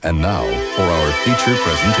And now for our feature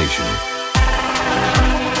presentation.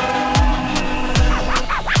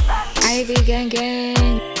 Ivy Gang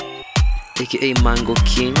Gang, aka Mango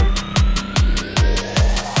King.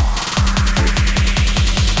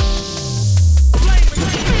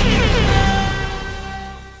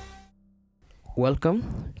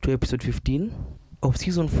 Welcome to episode 15 of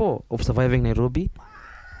season 4 of Surviving Nairobi,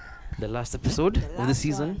 the last episode of the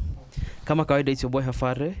season. Kama kawaida, it's your boy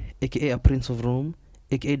Hafare, aka a Prince of Rome,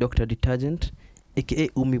 aka Dr. Detergent, aka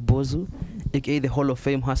Umi Bozu, aka the Hall of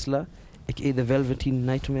Fame Hustler, aka the Velveteen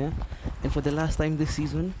Nightmare. And for the last time this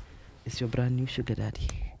season, it's your brand new sugar daddy.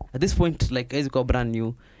 At this point, like, as you call brand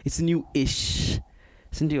new, it's new-ish.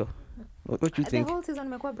 Sindio, what do you think? The whole season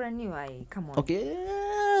mekuwa brand new. Come on. Okay,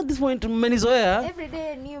 at this point, menizoea. Every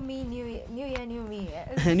day, new me, new year, new me.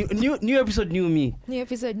 new episode, new me. New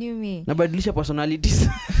episode, new me. Nabadilisha personalities.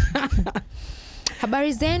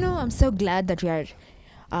 Habari zenu, I'm so glad that we are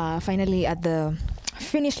finally at the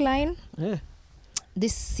finish line. Yeah.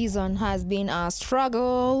 This season has been a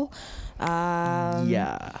struggle.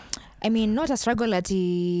 Yeah. I mean, not a struggle at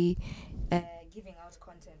giving out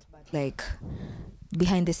content, but like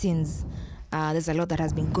behind the scenes, there's a lot that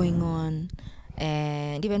has been going on.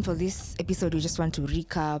 And even for this episode, we just want to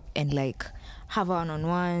recap and like have a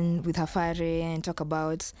one-on-one with Hafare and talk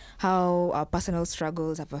about how our personal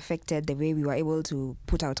struggles have affected the way we were able to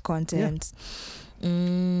put out content.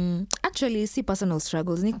 Yeah. Actually, see personal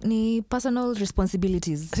struggles, ni personal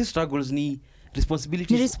responsibilities. See struggles, ni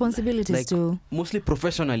responsibilities. Ni responsibilities like, too. Mostly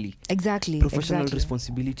professionally. Exactly. Professional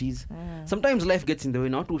responsibilities. Sometimes life gets in the way,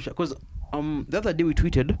 not too sure. Because the other day we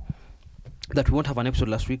tweeted that we won't have an episode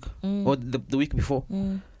last week or the week before.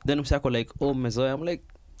 Then Msako like, oh, Mezoya. I'm like,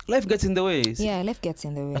 life gets in the way. Yeah, life gets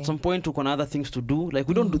in the way. At some point, we got other things to do. Like,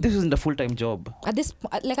 we don't do this. Isn't a full-time job. At this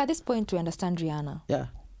point, we understand Rihanna.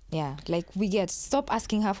 Yeah, like we get stop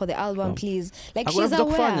asking her for the album, please. Like she's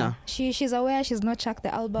aware. She's aware. She's not checked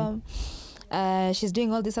the album. She's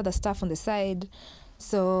doing all this other stuff on the side.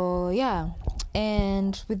 So yeah,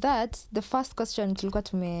 and with that, the first question tulikuwa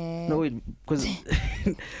tume. No wait, because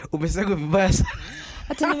umesego vibaya sana.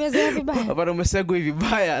 Ati nimezoea vibaya. Hapana, umesego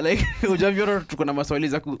vibaya. Like ujambiona tuko na maswali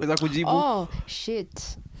za kujibu. Oh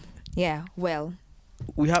shit. Yeah, well.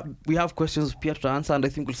 We have questions Pierre to answer, and I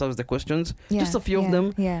think we'll start with the questions. Yeah, just a few of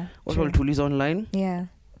them. Yeah. What will release online? Yeah.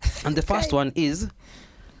 And the first one is,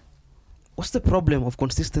 what's the problem of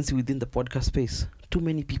consistency within the podcast space? Too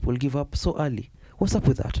many people give up so early. What's up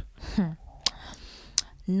with that?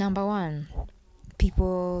 Number one,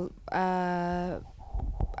 people.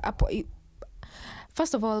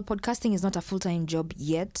 First of all, podcasting is not a full-time job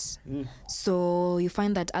yet. So you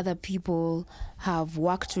find that other people have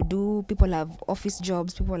work to do. People have office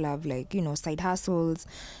jobs. People have like, side hustles.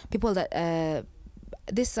 People that,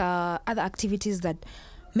 these are other activities that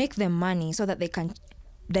make them money so that they can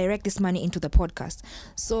direct this money into the podcast.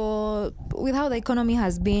 So with how the economy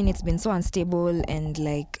has been, it's been so unstable and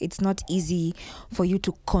like it's not easy for you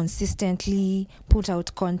to consistently put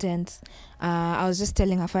out content. I was just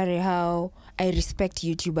telling Hafare how I respect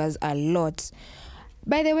YouTubers a lot.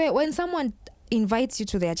 By the way, when someone invites you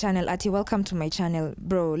to their channel, Ati, welcome to my channel,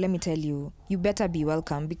 bro, let me tell you, you better be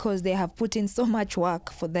welcome because they have put in so much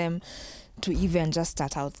work for them to even just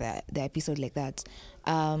start out the episode like that.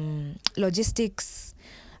 Logistics,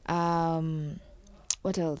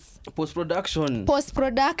 what else?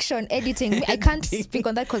 Post-production, editing. I can't speak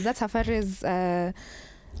on that because that's Hafare's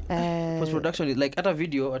post-production is like at a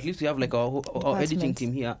video, at least we have like our editing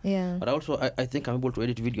team here. Yeah. But also I think I'm able to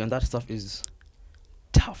edit video, and that stuff is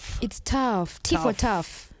tough. It's tough. T for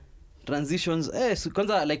tough. Transitions. So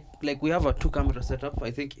like we have a 2-camera setup.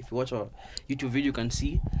 I think if you watch our YouTube video, you can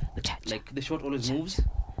see like the shot always moves.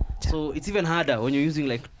 So it's even harder when you're using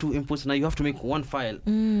like 2 inputs. Now you have to make one file.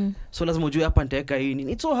 So lazima ujue hapa nitaweka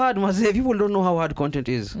hii. It's so hard, mazee. People don't know how hard content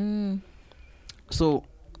is. So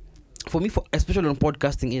for me, especially on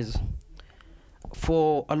podcasting, is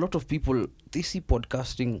for a lot of people, they see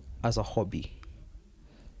podcasting as a hobby.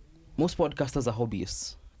 Most podcasters are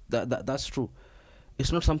hobbyists. That's true.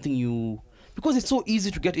 It's not something because it's so easy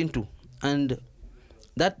to get into, and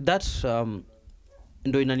that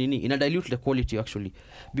ndo ina dilute the quality actually,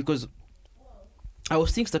 because I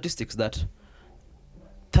was seeing statistics that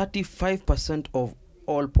 35% of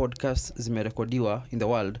all podcasts zimerekodiwa in the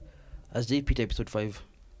world as JPT episode 5.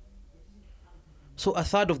 So a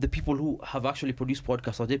third of the people who have actually produced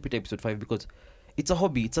podcasts are JPT episode 5 because it's a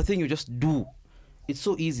hobby. It's a thing you just do. It's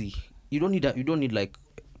so easy. You don't need like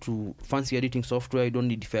to fancy editing software. You don't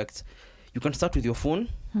need effects. You can start with your phone.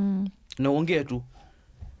 Na ongea tu.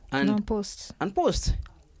 And post.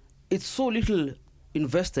 It's so little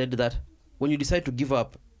invested that when you decide to give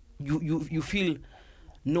up, you feel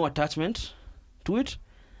no attachment to it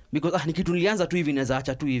because ni kitu nilianza tu hivi naweza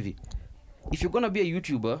acha tu hivi. If you're gonna be a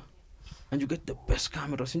YouTuber and you get the best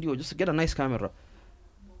camera, sindio, just get a nice camera.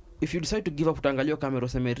 If you decide to give up utaangalia camera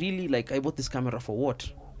useme really like I bought this camera for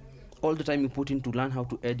what? All the time you put in to learn how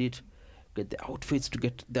to edit, get the outfits, to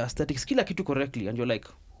get the aesthetics, kila kitu correctly, and you're like,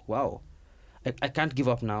 wow, I can't give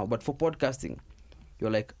up now. But for podcasting,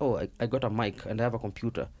 you're like, oh, I got a mic and I have a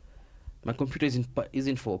computer. My computer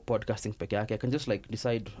isn't for podcasting peke yake. I can just like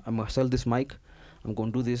decide I'm gonna sell this mic, I'm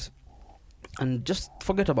gonna do this, and just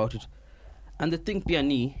forget about it. And the thing pia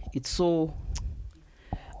ni, it's so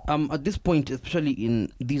at this point, especially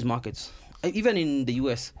in these markets, even in the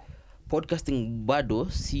US, podcasting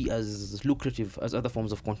bado see as lucrative as other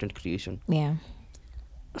forms of content creation. Yeah.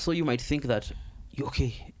 So you might think that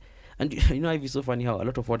okay, and you know it'd be so funny how a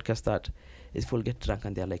lot of podcasts start is people get drunk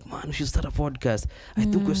and they're like, man, we should start a podcast. I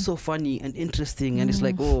think we're so funny and interesting, and it's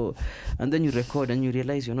like, oh, and then you record and you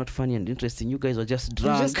realize you're not funny and interesting. You guys are just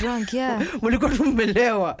drunk. You're just drunk, yeah. Mulikuwa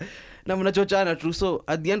tumelewa na mnachochana tu. So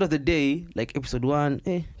at the end of the day, like episode 1,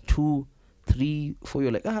 2, 3, 4,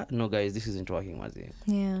 you're like, no guys, this isn't working, mazi.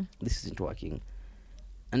 Yeah. This isn't working.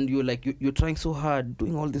 And you're like, you're trying so hard,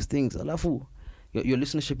 doing all these things. Alafu, your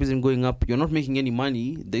listenership isn't going up. You're not making any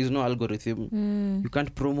money. There is no algorithm. You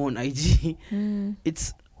can't promo on IG.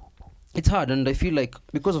 It's hard, and I feel like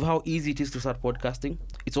because of how easy it is to start podcasting,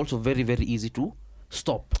 it's also very, very easy to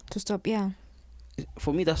stop. Yeah.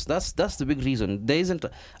 For me, that's the big reason. There isn't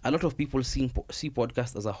a lot of people see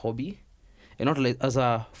podcast as a hobby and not like as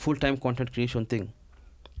a full-time content creation thing.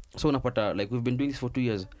 So unapata, like, we've been doing this for 2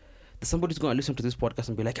 years. Somebody's going to listen to this podcast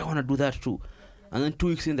and be like, I want to do that too. And then 2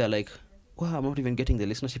 weeks in, they're like, wow, I'm not even getting the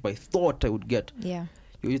listenership I thought I would get. Yeah.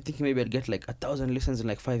 You're thinking maybe I'd get like 1,000 listens in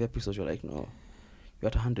like 5 episodes. You're like, no, you're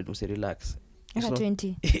at 100. We say, relax. At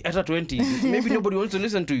 20. At 20. Maybe nobody wants to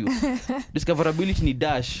listen to you. Discoverability ni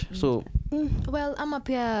dash. So well, I'm up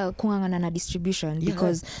here kungangana na distribution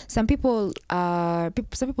because some people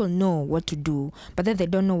know what to do, but then they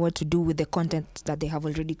don't know what to do with the content that they have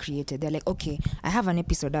already created. They're like, okay, I have an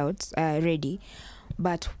episode out ready,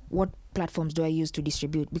 but what platforms do I use to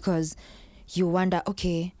distribute? Because you wonder,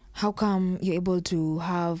 okay, how come you're able to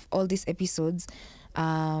have all these episodes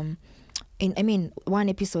one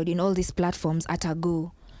episode in all these platforms at a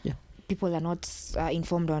go? People are not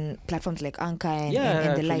informed on platforms like Anchor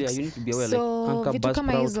and the likes. You need to be aware, so like Anchor,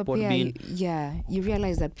 Buzzsprout, Podbean. You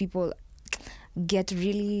realize that people get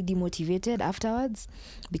really demotivated afterwards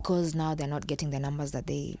because now they're not getting the numbers that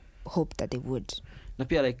they hoped that they would. Na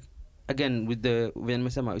pia, like, again, with the when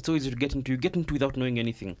mesema, it's so easy to get into without knowing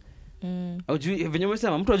anything. Venye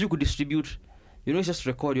mesema, mtu ajui kudistribute. You know, it's just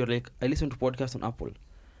record. You're like, I listen to podcasts on Apple.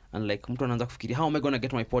 And like mtu anaanza kufikiri, how am I going to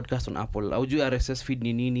get my podcast on Apple? Aujui RSS feed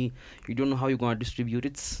ni nini? You don't know how you're going to distribute.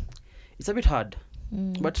 It's a bit hard.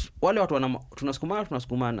 But wale watu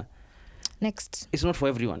tunasukumana. Next. It's not for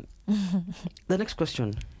everyone. The next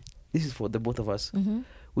question, this is for the both of us.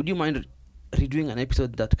 Would you mind redoing an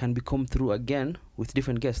episode that can become through again with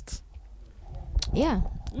different guests? Yeah.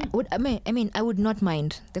 I would not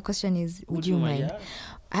mind. The question is, would you mind? Yeah.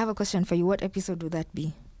 I have a question for you. What episode would that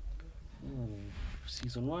be?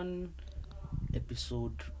 Season 1,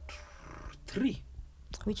 episode 3.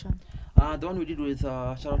 Which one? The one we did with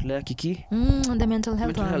shout out Lea Kiki. The mental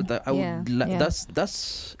health one. I would that's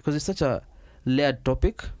because it's such a layered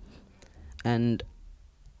topic, and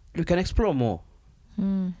we can explore more.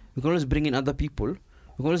 We can always bring in other people. We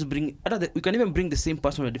can always we can even bring the same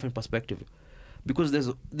person with a different perspective, because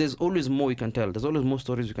there's always more we can tell. There's always more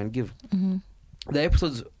stories we can give. The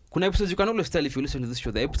episodes you can always tell if you listen to this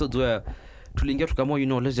show. The episodes where tuliingia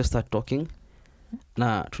tukamua, let's just start talking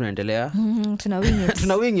na tunaendelea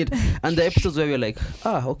tuna wing it and the episodes where we're like,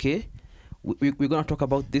 okay, we're gonna talk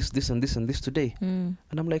about this and this and this today, and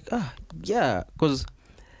I'm like, yeah, because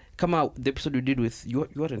the episode we did with you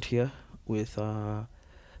weren't here, with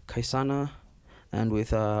Kaisana and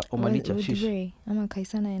with Omalicha Shish.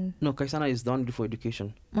 Kaisana is the one for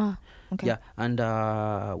education. Okay. Yeah, and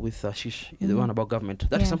with Shish, the one about government.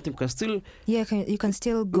 That is something you can still. Yeah, you can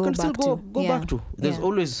still go back to. There's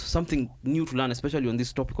always something new to learn, especially on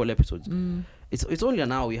these topical episodes. It's only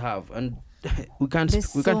an hour we have, and we can't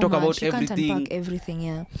talk about everything. You can't unpack everything.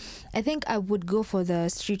 Yeah, I think I would go for the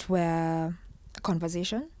streetwear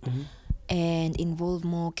conversation. And involve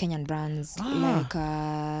more Kenyan brands like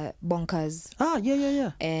Bonkers.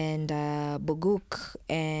 Yeah. And Boguk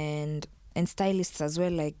and stylists as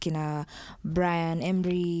well, like Brian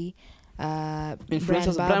Embry,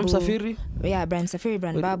 Influencers, Brand Safiri. Yeah, Brand Safiri,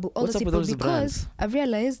 Brand Babu, all What's those up with people, those because brands? I've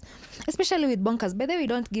realized, especially with Bonkers, by the way, we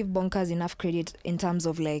don't give Bonkers enough credit in terms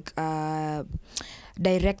of like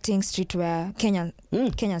directing streetwear, Kenyan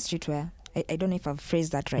streetwear. I don't know if I've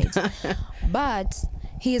phrased that right, but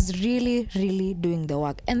he is really, really doing the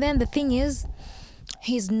work. And then the thing is,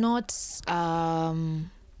 he's not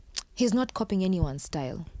copying anyone's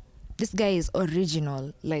style. This guy is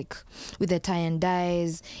original, like with the tie and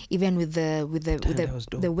dyes, even with the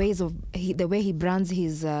way he brands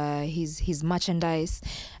his merchandise,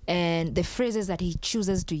 and the phrases that he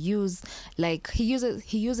chooses to use. Like he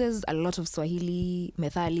uses a lot of Swahili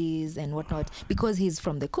methalis and whatnot because he's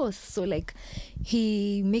from the coast. So like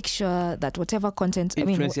he makes sure that whatever content,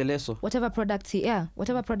 whatever products he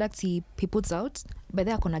puts out. By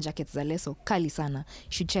the way, akona jackets za leso kali sana. You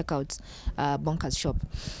should check out Bonkers shop.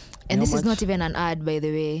 And this is not even an ad, by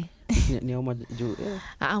the way.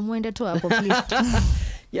 I'm wende to hapo, please.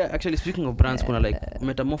 Yeah, actually, speaking of brands, kuna like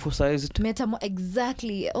metamorphosized.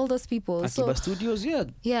 Exactly, all those people. Akiba Studios, yeah.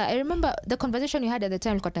 Yeah, I remember the conversation we had at the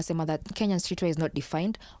time. Tulikuwa tunasema that Kenyan streetwear is not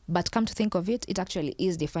defined, but come to think of it, it actually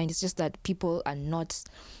is defined. It's just that people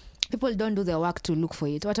don't do their work to look for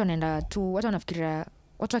it. Watu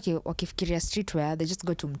wakifikiria streetwear, they just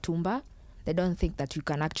go to mtumba. They don't think that you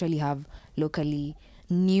can actually have locally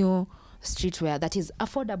new streetwear that is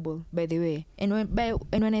affordable, by the way. And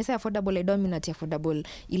when I say affordable, I don't mean that affordable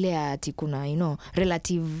ile ati kuna,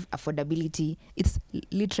 relative affordability. It's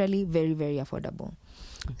literally very, very affordable.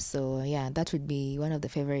 So yeah, that would be one of the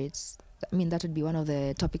favorites. I mean, that would be one of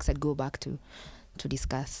the topics I'd go back to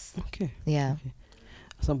discuss. Okay. Yeah. Okay.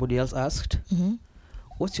 Somebody else asked,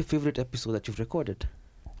 what's your favorite episode that you've recorded?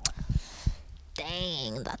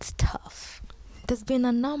 Dang, that's tough. There's been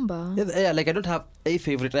a number. Yeah, like I don't have a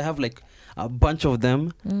favorite. I have like a bunch of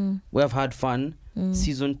them where I've had fun.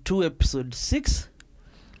 Season 2, episode 6.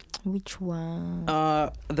 Which one?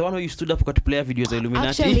 The one where you stood up to play videos of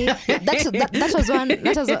Illuminati. Actually, that was one.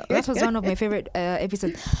 That was one of my favorite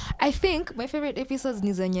episodes. I think my favorite episodes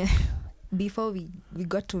ni zenye before we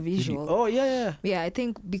got to visual. Oh yeah. Yeah, I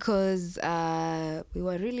think because we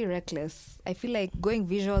were really reckless. I feel like going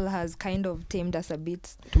visual has kind of tamed us a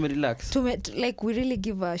bit. To me relax. Like we really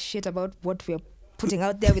give a shit about what we're putting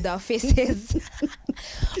out there with our faces.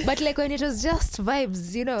 But like when it was just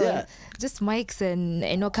vibes, just mics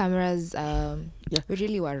and cameras, we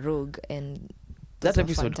really were rogue. And that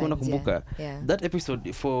episode, yeah. That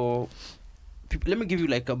episode, for people, let me give you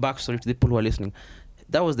like a backstory to the people who are listening.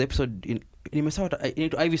 That was the episode in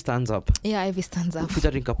Ivy Stands Up. Yeah, Ivy Stands Up.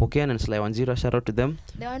 Featuring Kapoken and Sly 10. Shout out to them.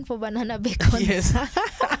 The one for banana bacon. Yes.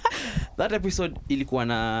 That episode ilikuwa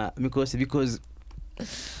na mikosi because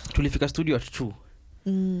tulifika studio at 2.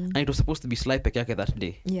 And it was supposed to be Sly peke yake that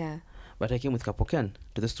day. Yeah. But I came with Kapoken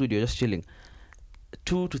to the studio just chilling.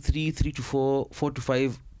 2 to 3, 3 to 4, 4 to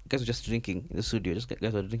 5 guys were just drinking in the studio.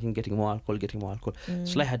 Guys were drinking, getting more alcohol.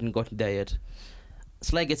 Sly hadn't got there yet.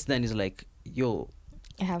 Sly gets there and he's like, yo,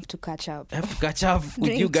 I have to catch up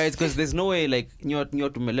with you guys because there's no way like nyo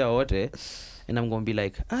tumelewa wote, and I'm going to be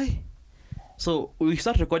like, aye. So we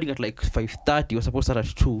start recording at like 5:30. We're supposed to start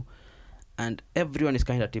at 2, and everyone is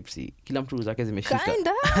kind of tipsy. Kila mtu zake zimeshika.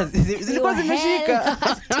 Zilikuwa zimeshika.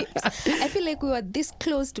 I feel like we were this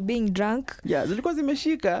close to being drunk. Yeah, zilikuwa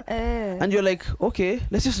zimeshika. And you're like, okay,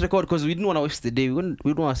 let's just record because we didn't want to waste the day. We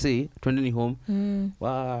didn't want to say twendeni home.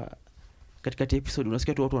 Katikati episode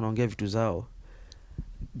unasikia tu watu wanaongea vitu zao.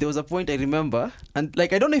 There was a point I remember, and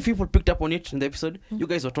like I don't know if people picked up on it in the episode. You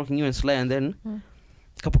guys were talking, you and Sly, and then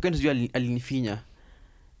Kapoken sijui alinifinya.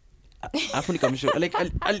 Afu nikamshow like I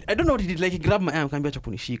don't know what he did, like he grabbed my arm kaniambia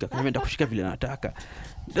chakunishika, kaniambia ndakushika vile nataka.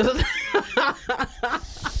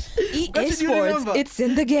 EA Sports, it's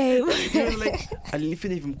in the game. Like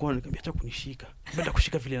alinifinya hivi mkono kaniambia chakunishika,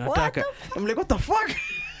 ndakushika vile nataka. I'm like, what the fuck?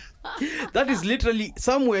 That is literally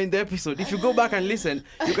somewhere in the episode. If you go back and listen,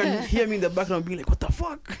 you can hear me in the background being like, what the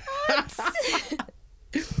fuck?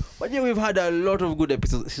 But yeah, we've had a lot of good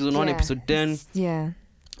episodes. Season 1, episode 10. Yeah.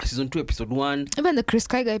 Season 2, episode 1. Even the Chris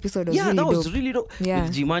Kaiga episode was really dope. Yeah, that was really dope. Yeah.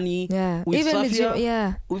 With G-Money. Yeah. With even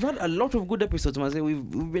Safia. We've had a lot of good episodes, Maze.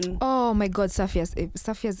 We've been... Oh my God,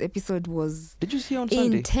 Safia's episode was... Did you see her on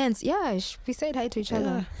Sunday? Intense. Yeah, we said hi to each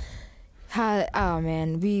other. Oh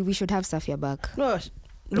man, we should have Safia back. No,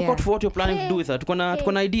 look out for what you're planning to do with her.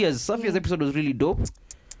 Tukona ideas. Safia's episode was really dope.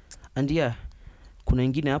 And yeah, kuna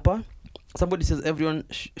ingine hapa. Somebody says everyone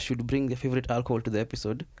should bring their favorite alcohol to the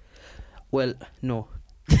episode. Well, no.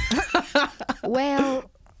 Well,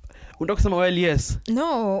 yes.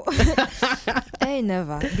 No. I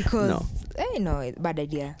never, because I know bad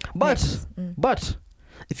idea. But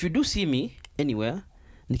if you do see me anywhere,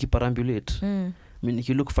 nikiparambulate. I mean, if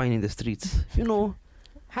you look fine in the streets, you know,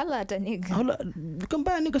 Holla at a nigga. you can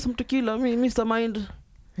buy a nigga some tequila. I mean, Mr. Mind,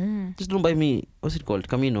 just don't buy me, what's it called?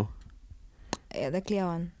 Camino. Yeah, the clear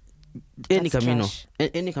one. Any That's Camino. trash.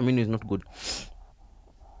 Any Camino is not good.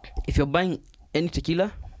 If you're buying any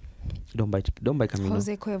tequila, don't buy Camino.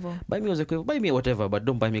 Jose Cuervo. Buy me Jose Cuervo, buy me whatever, but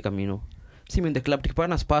don't buy me Camino. See me in the club,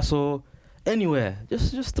 Tikipana, Spaso, anywhere.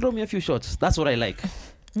 Just throw me a few shots. That's what I like.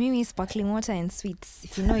 Mimi, sparkling water and sweets.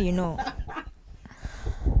 If you know, you know.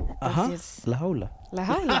 That's it. La haula. La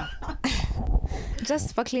haula. Just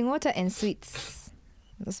sparkling water and sweets.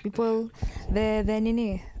 Those people, the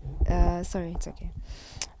nini. Sorry, it's okay.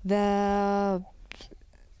 The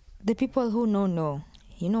people who know.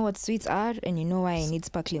 You know what sweets are, and you know why I need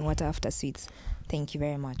sparkling water after sweets. Thank you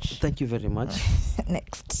very much. Thank you very much.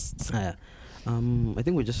 Next. I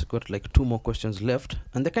think we just got like 2 more questions left,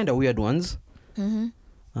 and they're kind of weird ones.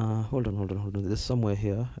 Hold on. There's somewhere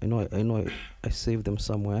here. I know. I saved them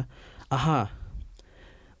somewhere. Aha.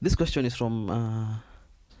 This question is from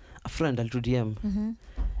a friend. I'll do DM.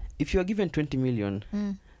 If you are given 20 million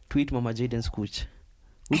to eat Mama Jaden's cooch,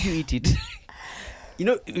 would you eat it? You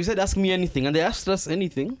know, you said ask me anything, and they asked us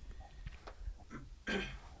anything.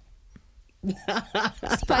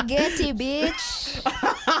 Spaghetti, bitch.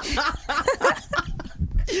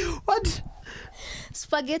 What?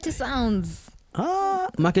 Spaghetti sounds.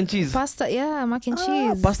 Mac and cheese. Pasta, yeah, mac and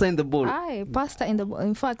cheese. Pasta in the bowl. Aye, pasta in the bowl.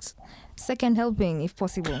 In fact, second helping if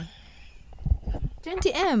possible.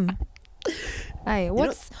 20M. Aye,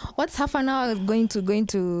 what's half an hour going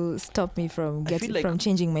to stop me from I feel like from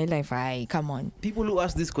changing my life? Aye, come on. People who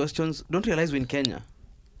ask these questions don't realize we're in Kenya.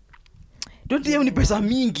 Don't you have any pesa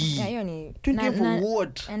mingi? Yeah, hiyo ni 20M for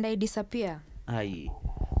what? and I disappear. Aye.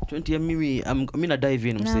 20M mimi na dive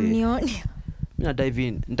in Na msee. mnioni. Mina dive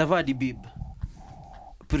in. Ntavaa di bib.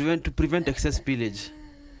 To prevent excess spillage.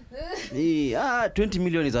 20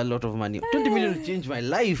 million is a lot of money. 20 million will change my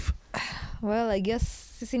life. Well, I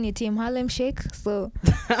guess sisi ni team Harlem Shake. So,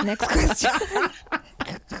 next question.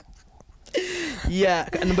 Yeah,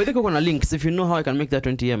 and by the way, links. If you know how I can make that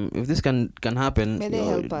 20M, if this can happen, May they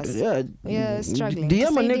help us. Yeah, We are struggling. DM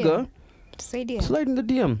Just a idea. nigga. Just idea. Slide in the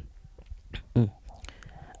DM.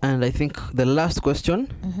 And I think the last question: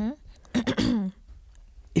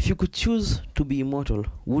 if you could choose to be immortal,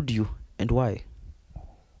 would you, and why?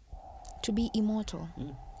 To be immortal.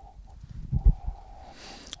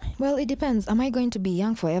 Well, it depends. Am I going to be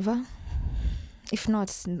young forever? If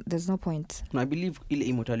not, there's no point. No, I believe ile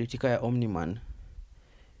immortality kaya Omni-Man.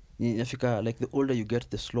 Inafika, like the older you get,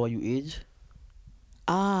 the slower you age.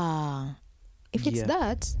 If it's Yeah.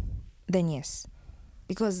 that, then yes.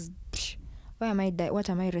 Because why am I what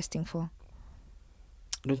am I resting for?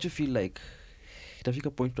 Don't you feel like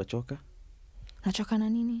itafika point utachoka? Nachoka na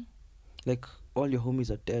nini? Like all your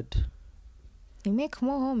homies are dead. You make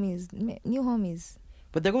more homies, new homies.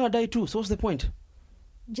 But they're gonna die too, so what's the point?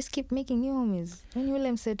 Just keep making new homies. When you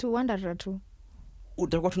let say tu wanderer tu.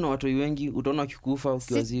 Utakuwa tuna watoi wengi, utaona ukikufa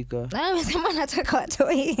ukiwazika. Amesema nataka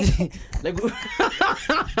watoi. Like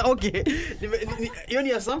okay. Hiyo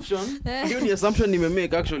ni assumption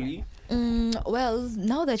nimemake actually. Well,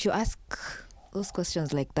 now that you ask those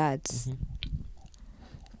questions like that,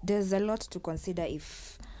 there's a lot to consider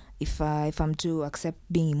if I'm to accept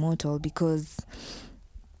being immortal, because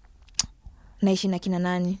naishi na kina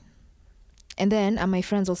nani? And then are my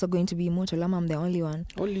friends also going to be immortal? I'm the only one.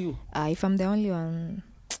 Only you. If I'm the only one,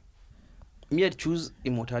 Me, I'd choose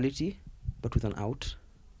immortality, but with an out.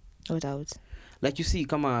 what out? Like you see,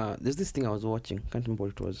 there's this thing I was watching, can't remember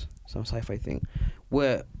what it was, some sci-fi thing,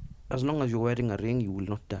 where as long as you're wearing a ring, you will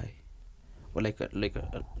not die. Or like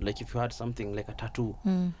if you had something like a tattoo,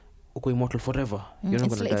 uko immortal forever. You're not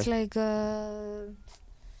gonna die. It's like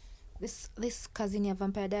this cousin ya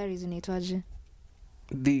Vampire Diaries inaitwaje?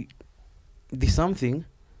 The something,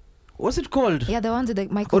 what's it called? Yeah, the ones with the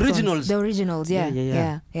Michael Originals. Songs. The originals, yeah.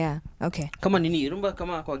 Yeah. Yeah. Okay. Kama nini, remember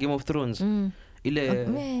kama kwa Game of Thrones,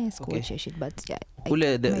 ile Squash shit, but yeah.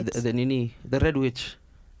 ule the nini, the Red Witch,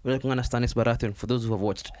 ule alikuwa na Stannis Baratheon, for those who have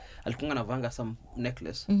watched, alikuwa na vanga some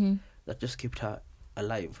necklace that just kept her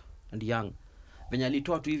alive and young. Venye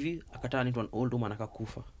alitoa tu hivi akataa into an old woman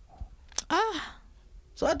akakufa.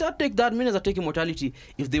 So I'd take that. Means I take immortality.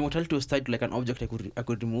 If the immortality was tied to like an object I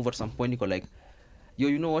could remove at some point. You like, yo,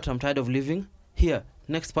 you know what? I'm tired of living. Here,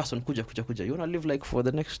 next person, kuja. You wanna live like for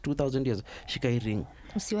the next 2,000 years? Shika hii ring.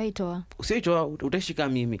 Usiwaitoa. Utashika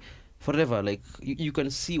mimi forever. Like you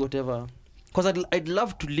can see whatever. Because I'd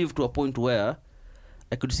love to live to a point where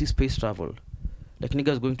I could see space travel. Like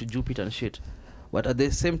niggas going to Jupiter and shit. But at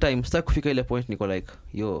the same time, start kufika ile point niko like,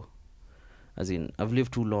 yo, as in I've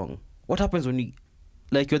lived too long. What happens when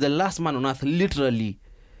like you're the last man on earth. Literally,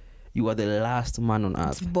 you are the last man on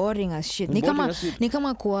earth. It's boring as shit. Boring as shit. Ni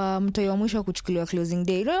kama kwa mtoi wa mwisho kuchukuliwa closing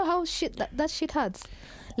day. You know how that shit hurts.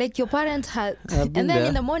 Like your parents had, and then there.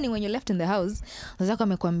 in the morning when you left in the house, wazako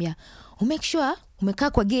amekwambia, make sure umekaa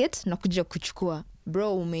kwa gate na kuja kuchukua.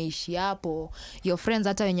 Bro, umeishi hapo. Your friends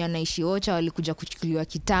hata wenye wanaishi Ocha walikuja kuchukuliwa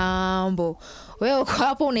kitambo. Wewe uko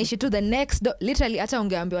hapo unaishi tu the next door. Literally hata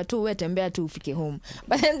ungeambiwa tu wewe tembea tu ufike home.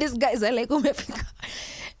 But then these guys are like umefika.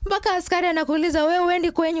 Mpaka askari anakuuliza wewe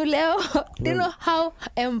uendi kwenyu leo. Do you know how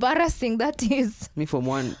embarrassing that is? Me from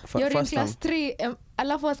one You're in first class 3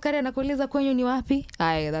 alafu askari anakuuliza kwenyu ni wapi?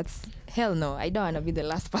 That's hell no. I don't want to be the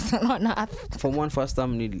last person on earth. From one first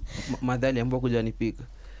time madhali ambao kuja nipika.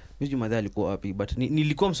 Mimi madhali alikuwa wapi, but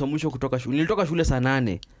nilikuwa msomusho kutoka shule. Nilitoka shule saa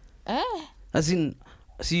 8. As in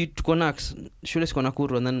si tuko Nax, shule siko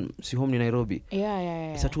Nakuru and then si home ni Nairobi.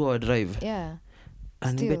 Yeah. It's a 2-hour drive. Yeah.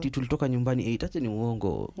 Anibeti tulitoka nyumbani 8. Acha ni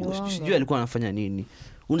uongo. Sijui alikuwa anafanya nini.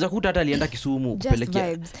 Unaweza kuta hata alienda Kisumu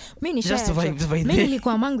kupelekea. Just vibes. Just vibes by Mimi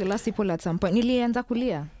nilikuwa among the last people at some point. Nilianza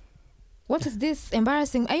kulia. What is this?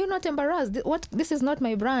 Embarrassing. Are you not embarrassed? This is not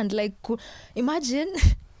my brand. Like imagine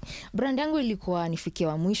brand yangu ilikuwa nifikie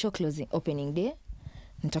wa mwisho closing opening day.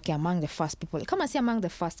 Nitoke among the first people. Kama si among the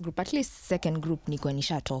first group, at least second group niko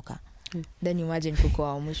nishatoka. Then imagine kuko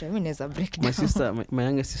wa mwisho. Mimi naweza break down. My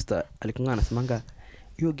younger sister alikuwa anasemanga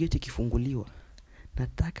hiyo gate ikifunguliwa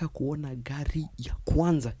nataka kuona gari ya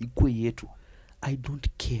kwanza ikuwe yetu. I don't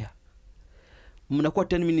care. Mnakuwa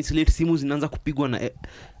 10 minutes late, simu zinaanza kupigwa na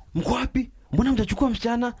mko wapi? Mbona mtachukua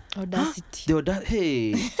msichana? Audacity.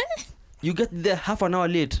 Hey. You get there half an hour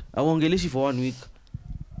late. Aongeleshi for 1 week.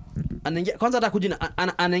 Anaingia kwanza hata kuji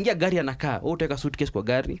anaingia gari anakaa. Wewe utaweka suitcase kwa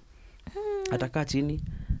gari. Atakaa chini.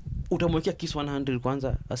 Utamwekea kiss 100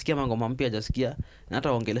 kwanza. Asikia mangoma mpya hajasikia na hata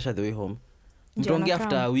aongelesha the way home. Mtonge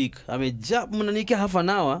after a week. Mnanikia half an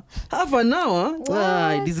hour.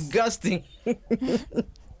 Disgusting.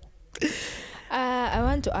 I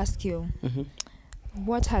want to ask you.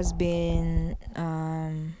 What has been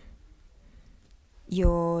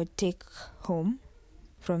your take home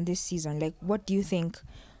from this season? Like, what do you think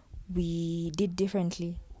we did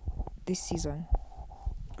differently this season?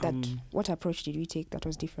 What approach did we take that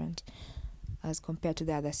was different as compared to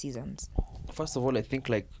the other seasons? First of all, I think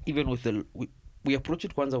like even with we approach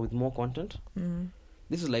it kwanza with more content.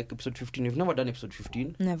 This is like episode 15. We've never done episode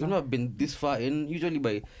 15. Never. We've never been this far in. Usually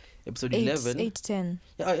by episode 11. 8, 10.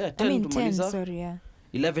 Yeah, 10 I mean, to 10, Melissa. sorry, yeah.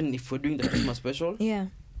 11 if we're doing the Christmas special. Yeah.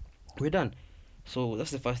 We're done. So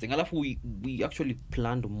that's the first thing. Alafu we actually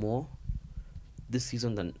planned more this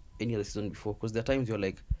season than any other season before, because there are times you're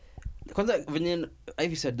like, kwanza venye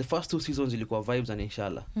Ivy said, the first 2 seasons ilikuwa vibes and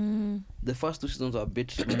inshallah. The first 2 seasons were a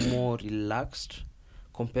bit more relaxed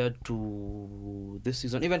compared to this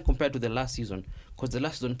season, even compared to the last season, because the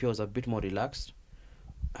last season was a bit more relaxed.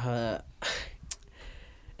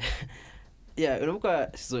 Yeah,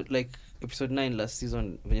 unakumbuka so like episode 9 last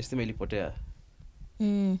season venye stima ilipotea.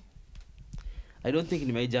 I don't think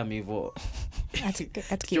nimeijam hivyo.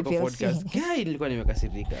 At KPLC. Yeah, nilikuwa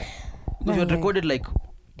nimekasirika. Because we had recorded like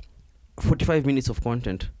 45 minutes of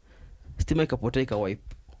content. Stima ikapotea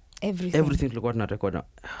ikawipe everything tulikuwa tunarecord.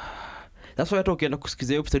 That's why hata ukienda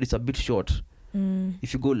kusikiza episode it's a bit short.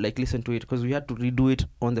 If you go like listen to it, because we had to redo it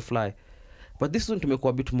on the fly. But this one tumekuwa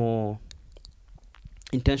a bit more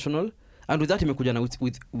intentional, and with that imekuja na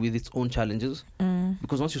with its own challenges.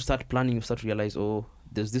 Because once you start planning, you start to realize, oh,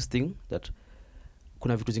 there's this thing that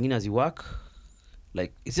kuna vitu zingine as you work,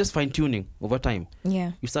 like it's just fine tuning over time.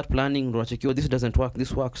 Yeah. You start planning, oh, this doesn't work,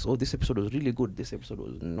 this works, oh, this episode was really good, this episode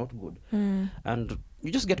was not good. And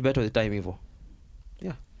you just get better with time, Evo.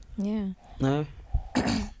 Yeah.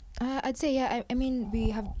 I'd say, yeah, I mean, we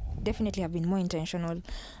have definitely have been more intentional,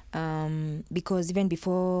 because even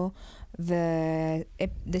before the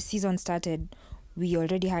season started, we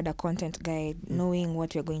already had a content guide, knowing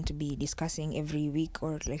what we're going to be discussing every week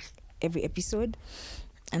or like every episode.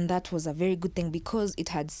 And that was a very good thing, because it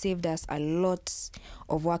had saved us a lot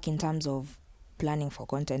of work in terms of planning for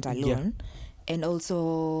content alone, and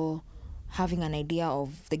also having an idea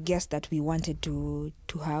of the guests that we wanted to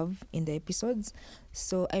have in the episodes.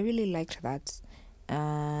 So I really liked that.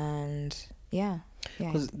 And yeah.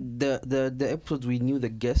 Because the episodes, we knew the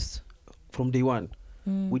guests from day one.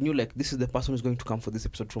 We knew like this is the person who's going to come for this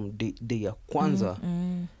episode from day ya kwanza.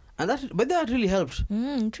 And that really helped.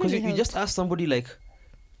 Because you just ask somebody like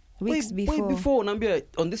weeks before Nambia,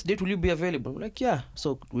 on this date will you be available? I'm like, yeah,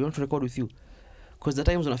 so we want to record with you. Because the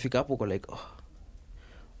times unafika hapo uko like, oh,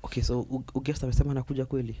 Okay, so guest amesema anakuja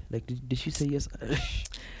kweli? Like did she say yes?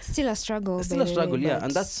 Still a struggle. Still by a the struggle, way, yeah. but-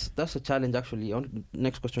 And that's a challenge actually.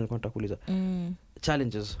 Next question nilikuwa nitakuuliza. Mm.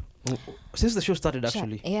 Challenges. Since the show started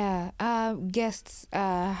actually. Yeah. Guests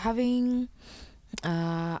having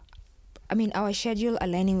I mean our schedule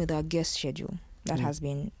aligning with our guest schedule. That has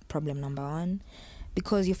been problem number one.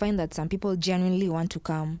 Because you find that some people genuinely want to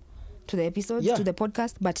come to the episodes, Yeah. to the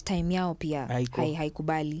podcast, but time yao pia Haiko.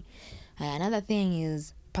 haikubali. Another thing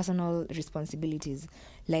is personal responsibilities.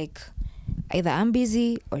 Like either I'm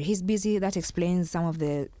busy or he's busy. That explains some of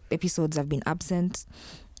the episodes have been absent.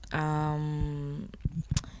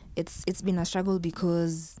 It's been a struggle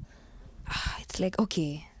because it's like,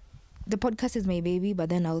 okay, the podcast is my baby, but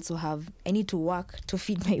then I also I need to work to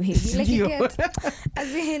feed my baby. Like you get,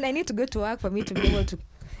 as in, I need to go to work for me to be able to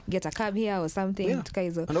get a cab here or something. Yeah. To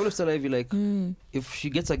kaizo. And I always tell Ivy, like, if she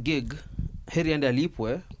gets a gig, heri and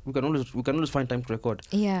alipwe, we can always find time to record.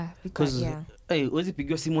 Yeah, because Hey, wezi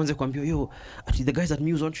pigiwa simu anze kuambia, yo, actually the guys at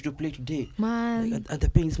Muse want you to play today. man, Like, and they're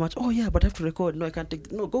paying this much. Oh yeah, but I have to record. No, I can't take.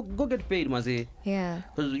 No, go get paid, maze. yeah,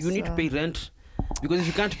 Because you need to So- pay rent. Because if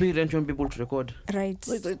you can't pay rent, you won't be able to record. right.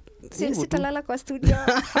 So hivyo tu. Sitalala kwa studio.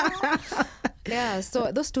 Yeah,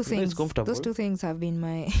 so those two It's things. comfortable. Those two things have been my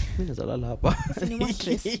Mimi naweza lala hapa. Ni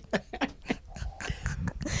mattress.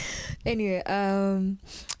 Anyway,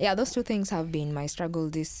 yeah, those two things have been my struggle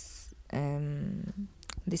this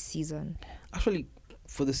season. Actually,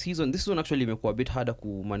 for the season, this one actually imekuwa a bit harder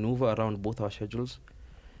to maneuver around both our schedules.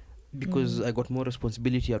 Because I got more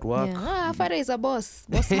responsibility at work. Yeah. Farah is a boss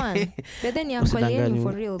man. But then you're Usidanganywe.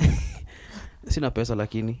 for real. Sina pesa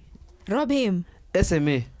lakini. Rob him.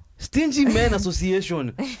 SMA. Stingy Men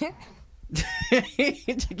Association.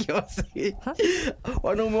 Cheki wase.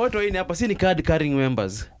 Wanaume wote waini hapa si ni card carrying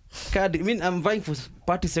members. I mean, I'm vying for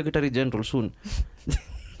party secretary general soon.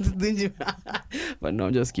 Stingy. But no,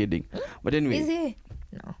 I'm just kidding. But anyway. Is he?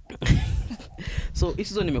 No. So this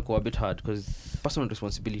season imekuwa a bit hard because personal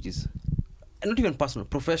responsibilities. Not even personal,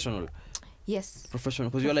 professional. Yes. Professional,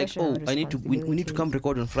 because you're like, Professional we need to come responsibilities.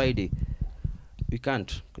 record on Friday. We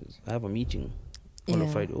can't because I have a meeting on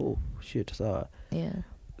Yeah. Friday. Oh shit, so Yeah.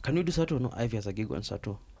 can we do Sato? No, Ivy has a gig on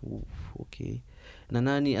Sato. Ooh, okay.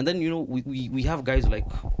 Nanani, and then we have guys like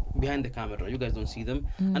behind the camera. You guys don't see them.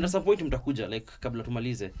 And at some point mtakuja like kabla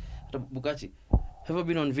tumalize. Hata Bukachi, have you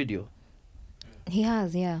been on video? He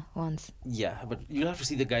has, yeah, once. Yeah, but you'll have to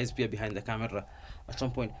see the guys behind the camera at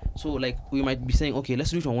some point. So like we might be saying, okay, let's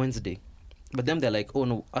do it on Wednesday. But then they're like, oh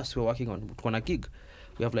no, us we're working on a gig.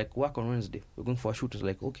 We have like work on Wednesday. We're going for a shoot. It's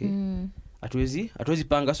like, okay. Atuwezi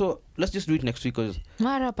panga. So let's just do it next week because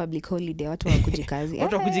Mara public holiday, watu wakuji kazi.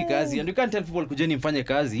 watu wakuji kazi and you can't tell people kujeni mfanye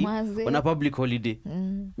kazi Maze. on a public holiday.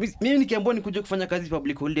 Mimi nikiambiwa nikuje kufanya kazi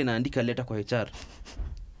public holiday naandika letter kwa HR.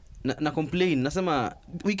 Na complain nasema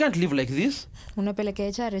we can't live like this. Unapeleka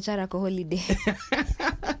HR ako holiday.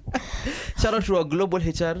 Shout out to our global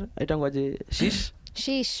HR aitangwaje Shish.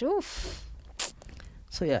 Sheesh, oof.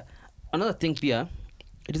 So yeah, another thing pia,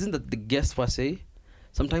 it isn't that the guests per se,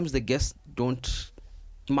 sometimes the guests don't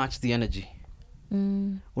match the energy.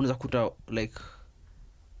 Unaweza kuta like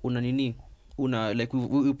like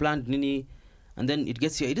we planned nini and then it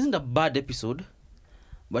gets here. It isn't a bad episode,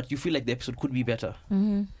 but you feel like the episode could be better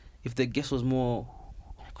if the guest was more,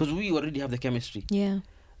 because we already have the chemistry. Yeah.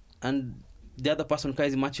 And the other person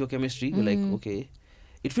tries to match your chemistry. You're like, okay,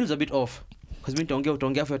 it feels a bit off because me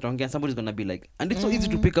utaongea, somebody's gonna be like, and it's so easy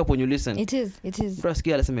to pick up when you listen. It is.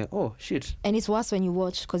 Oh shit. And it's worse when you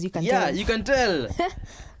watch because you can Yeah, tell. you can tell.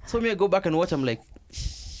 So me, I go back and watch. I'm like,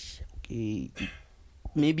 okay,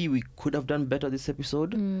 maybe we could have done better this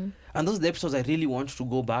episode. And those are the episodes I really want to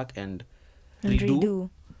go back and redo.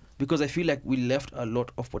 Because I feel like we left a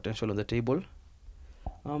lot of potential on the table.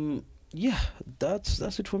 Yeah, that's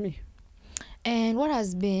it for me. And what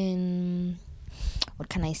has been, what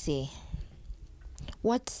can I say?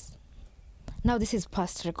 Now this is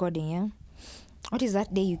past recording, yeah? What is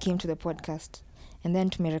that day you came to the podcast? And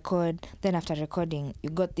then to me record, then after recording,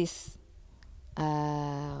 you got this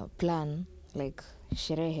plan, like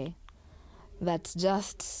sherehe, that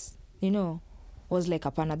just, was like,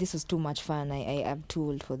 apana, this was too much fun. I am too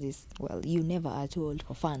old for this. Well, you never are too old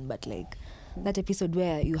for fun, but like that episode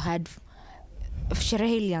where you had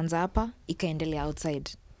sherehe ilianza hapa ikaendelea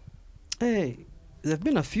outside. Hey, there have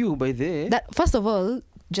been a few by there. That, first of all,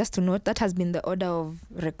 just to note, that has been the order of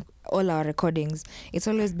all our recordings. It's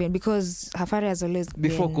always been, because Hafari has always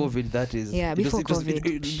before been... COVID, that is. Yeah, before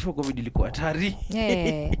COVID. Before COVID ilikuwa hatari.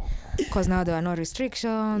 Yeah, because now there are no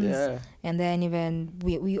restrictions. Yeah. And then even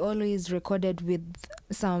we always recorded with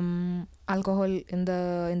some alcohol in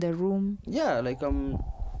the room. Yeah, like And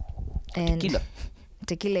tequila.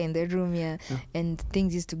 tequila in the room, yeah, and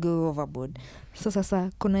things used to go overboard. So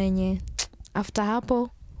sasa kuna yenye after hapo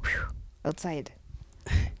outside.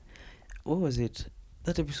 What was it?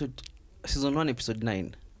 That episode, season 1, episode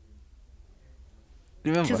 9.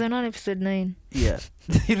 Remember? Season 1, episode 9. Yeah.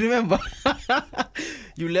 You remember?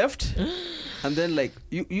 You left, and then like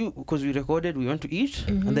you because we recorded, we went to eat,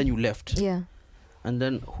 and then you left. Yeah. And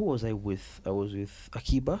then who was I with? I was with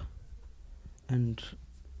Akiba, and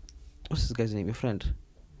what's this guy's name? Your friend,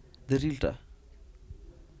 the realtor.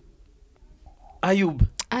 Ayub.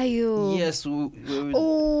 Yes.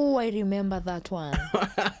 Oh, I remember that one.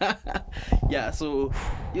 Yeah. So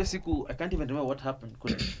Yosiku, I can't even remember what happened.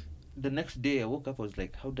 'Cause the next day I woke up, I was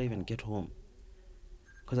like, how did I even get home?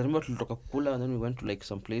 Because I remember tulitoka kukula, and then we went to like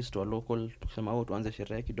some place, to a local, tukasema au tuanze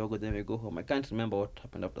sherehe kidogo, then we go home. I can't remember what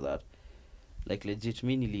happened after that. Like legit,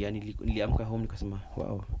 me niliamka home nikasema,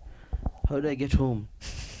 wow, how did I get home?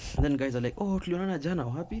 And then guys are like, oh, tulionana jana,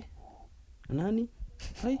 happy? Nani?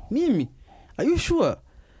 Hi, mimi. Are you sure?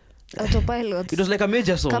 Autopilot. It was like a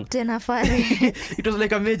major song. Captain Afari. It was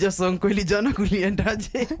like a major song. Kweli jana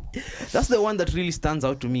kuliendaje? That's the one that really stands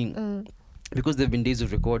out to me. Because there have been days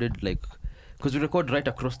we've recorded, like, because we record right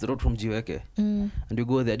across the road from Jiweke. And we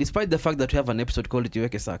go there, despite the fact that we have an episode called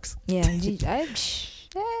Jiweke Sucks. Yeah.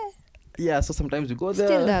 Yeah, so sometimes we go there.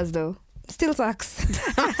 Still does though. Still sucks.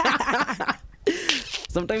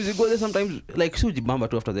 Sometimes we go there, sometimes, like, Suji Bamba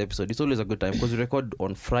too after the episode. It's always a good time because we record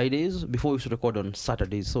on Fridays. Before we used to record on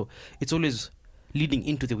Saturdays. So it's always leading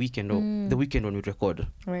into the weekend or the weekend when we record.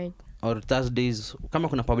 Right. Or Thursdays. Kama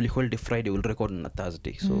kuna public holiday Friday, we'll record on a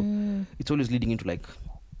Thursday. So it's always leading into like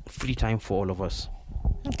free time for all of us.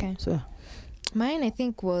 Okay. So yeah. Mine, I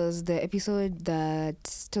think, was the episode that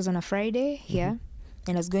it was on a Friday here,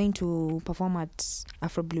 and I was going to perform at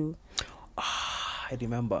Afro Blue. I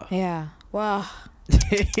remember. Yeah. Wow.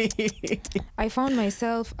 I found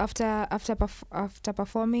myself after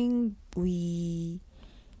performing, the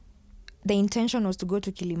intention was to go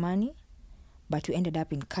to Kilimani, but we ended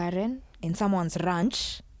up in Karen, in someone's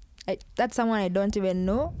ranch. That's someone I don't even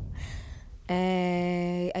know.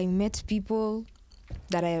 I met people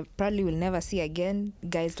that I probably will never see again.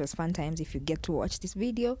 Guys, it was fun times if you get to watch this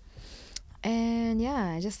video. And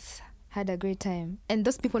yeah, I just had a great time. And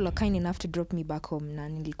those people were kind enough to drop me back home.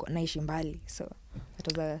 Naishi mbali. So that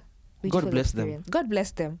was a beautiful God bless experience. God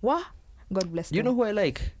bless them. What? God bless them. You know who I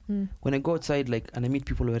like? When I go outside, like, and I meet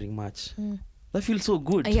people wearing match. That feels so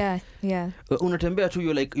good. Yeah. Unatembea too,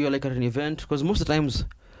 you're like at an event, because most of the times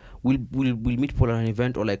we'll meet people at an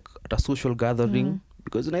event or like at a social gathering.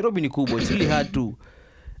 Because in Nairobi ni kubwa, it's really hard to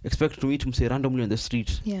expect to meet say randomly on the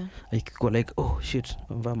street. Yeah. Like go like, oh shit,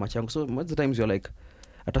 amevaa match yangu. So most of the times you're like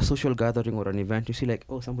at a social gathering or an event, you see like,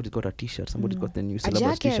 oh, somebody's got a t-shirt, somebody's got the new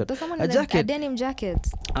Celebrity t-shirt. There's someone A with jacket. a denim jacket.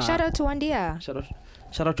 Shout out to Wandia.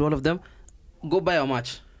 Shout out to all of them. Go buy a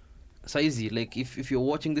match. It's easy. Like if you're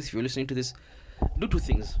watching this, if you're listening to this, do 2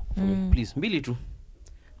 things for me, please. Mbili tu.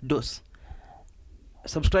 Dos.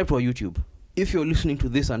 Subscribe to our YouTube. If you're listening to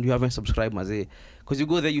this and you haven't subscribed, maze, because you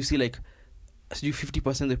go there, you see like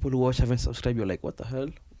 50% of the people who watch haven't subscribed. You're like, what the hell?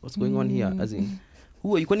 What's going on here? As in,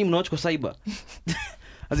 who are you? Kwani mnawatch kwa cyber?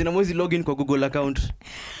 As in, amwezi login kwa Google account.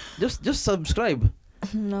 Just subscribe.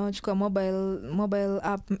 No, chukua mobile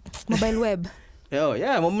app, mobile web. Oh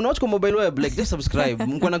yeah, mnawatch kwa mobile web. Like just subscribe.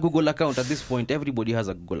 Mko na Google account at this point. Everybody has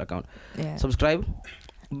a Google account. Yeah. Subscribe.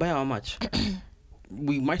 Buy our match.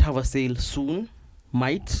 We might have a sale soon.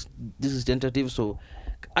 Might. This is tentative, so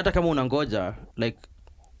hata kama unangoja, like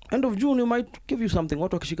end of June, we might give you something.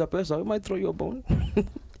 Watu wakishika pesa, we might throw you a bone.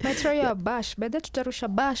 Might throw you a bash. But that tutarusha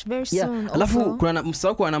bash very soon. Alafu kuna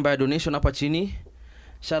msao kwa namba ya donation hapa chini.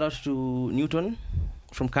 Shout out to Newton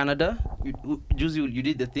from Canada. You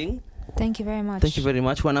did the thing. Thank you very much. Thank you very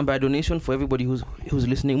much. Kwa namba ya donation for everybody who's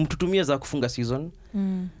listening. Mtutumie za kufunga season.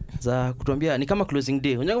 Za kutuambia ni kama closing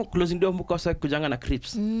day. Unajua closing day mkosa kujanga na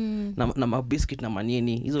crips. Na ma biscuit na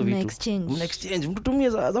manini hizo vitu. Mna exchange. Mtutumie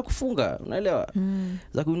za kufunga. Unaelewa?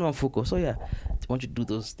 Za kuinua mfuko. So yeah, I want you to do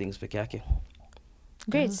those things peke yake.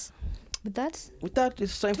 Great. With that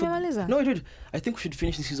it's time for... No, wait. I think we should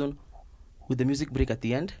finish the season with the music break at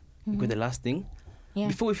the end. With the last thing. Yeah.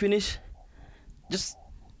 Before we finish, just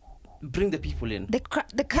bring the people in.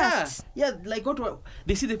 The cast. Yeah, like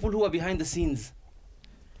they see the people who are behind the scenes.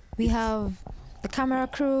 We have the camera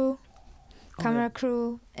crew,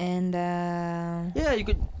 and yeah, you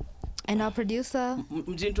could. And our producer.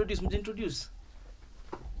 Introduce.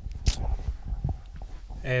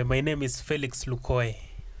 My name is Felix Lukoy.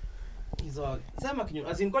 Sema kinyo.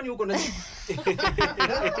 As in kwani uko na as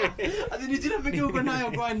in jina pekee uko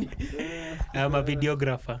nayo kwani? I'm a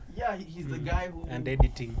videographer Yeah, he's the guy who and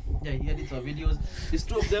editing. Yeah, he edits our videos. There's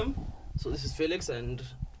two of them. So this is Felix and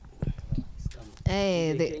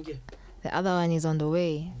Hey, the other one is on the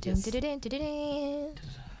way. Yes.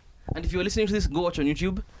 And if you're listening to this, go watch on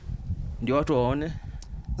YouTube. Ndio watu waone.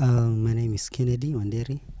 My name is Kennedy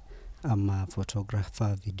Wanderi. I'm a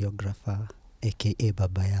photographer, videographer, aka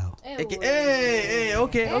Baba Yao. Hey,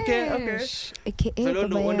 okay. AKA Fellow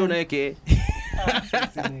Baba wonder Yao. na aka.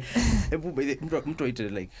 Mtu aite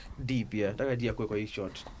like deep yeah. Taka dia kwa hii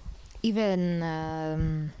shot. Even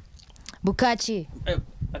Bukachi.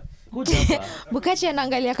 Kuja hapa. Bukachi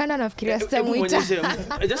anaangalia kando anafikiria sitamuita.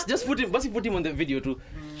 Just put him on the video too.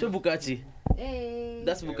 Show Bukachi. Hey.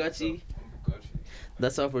 That's Bukachi.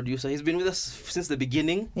 That's our producer. He's been with us since the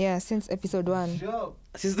beginning. Yeah, since episode 1.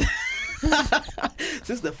 Since the,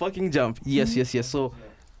 since the fucking jump. Yes. So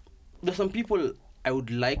there's some people I would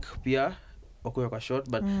like pia wako kwa short,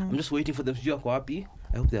 but I'm just waiting for them. Sijui wako wapi.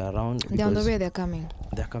 I hope they're around. They're on the way, they're coming.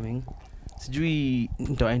 They're coming. Sijui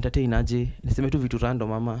nitawa entertain aje. Niseme tu vitu random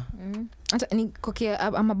mama.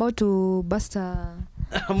 I'm about to bust a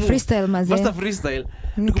freestyle maze. Basta freestyle.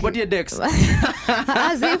 Nikupatie Dex.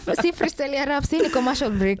 As if si freestyle ya rap, si ni commercial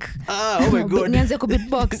break. Oh my god. Nianze ku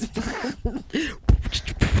beatbox.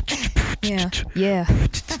 Yeah.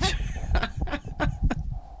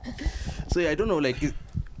 So yeah, I don't know like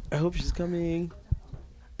I hope she's coming.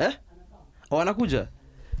 Wanakuja.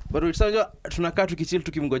 But it's unajua tunakaa tukichill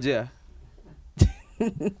tukimngojea.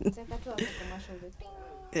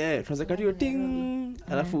 Yeah, tunaweza hiyo ting.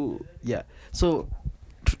 Alafu yeah. So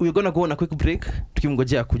we're gonna go on a quick break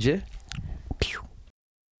tukimngojea kuje.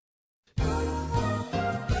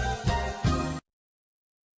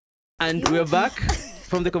 And we're back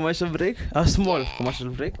from the commercial break. A small commercial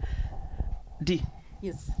break. D,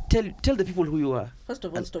 Yes. tell the people who you are. First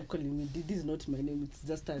of all, stop calling me. This is not my name. It's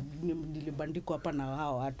just a name nilibandikwa hapa na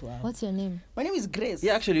hao watu hao. What's your name? My name is Grace.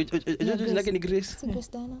 Yeah, actually, like any Grace. Is it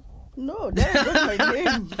Christina? No, that is not my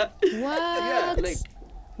name. What? Yeah, like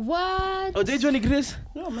What? oh, did you any Grace?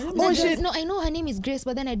 No, my name Oh, is shit. No, I know her name is Grace,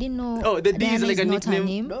 but then I didn't know. Oh, the D is Diana like a not her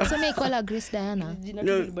nickname. name. So may I call her Grace Diana. Jina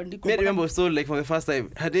No, nilibandikwa me I mpaka- remember so like from the first time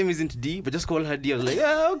her name isn't D, but just call her D. I was like,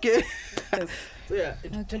 yeah, okay. So yeah,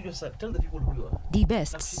 tell the people who you are. The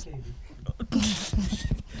best.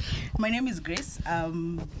 My name is Grace.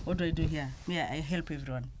 What do I do here? Yeah, I help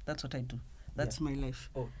everyone. That's what I do. That's my life.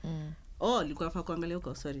 Oh, nilikuwa nafaa kuangalia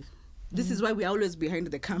huko, sorry. This is why we are always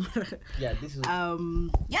behind the camera. Yeah, this is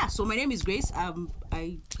Yeah, so my name is Grace.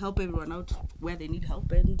 I help everyone out where they need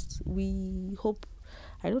help, and we hope,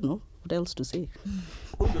 I don't know what else to say.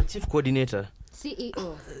 who's your chief coordinator.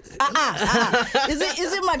 CEO.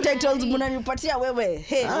 Is it my titles munanipatia wewe?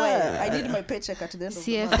 Hey, wewe, I need my paycheck at the end of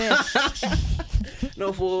the month. CFF.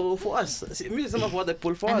 No, for us. Me some of other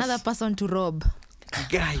people for Another us. person to rob.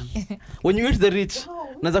 Guy. When you eat the rich,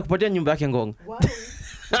 naza kupatia nyumba yake Ngong. Wow.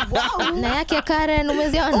 Na yake Karen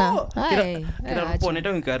umeziona? Oh, Hai. Kiraropon, I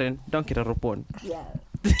don't Karen, don't Kiraropon. Yeah.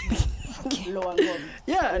 Lower Ngong.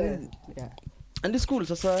 Yeah, and it's cool.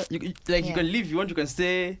 Sasa you can leave, you want you can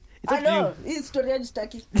stay. It's I up to know. you. Hii story ya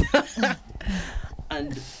jitaki.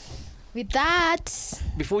 And With that.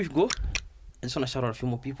 before we go, I just want to shout out a few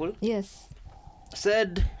more people. Yes.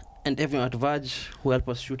 Said and everyone at Vaj who helped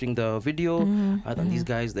us shooting the video. And these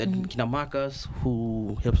guys, Kina Marcus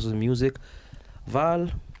who helps us with music. Val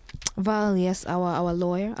Yes, our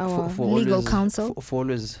lawyer, our for legal always, counsel. for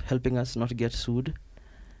always helping us not to get sued.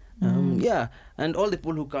 Yeah, and all the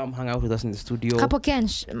people who come hang out with us in the studio.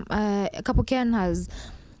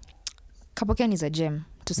 Kapoken is a gem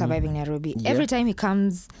to surviving Nairobi. Yeah. Every time he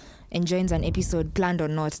comes and joins an episode, planned or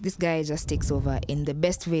not, this guy just takes over in the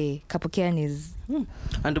best way. Kapoken is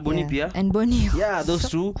And Boni Pia. and Bonnie. Yeah, those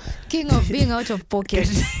two. King of being out of pocket.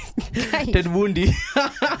 Ted Bundy.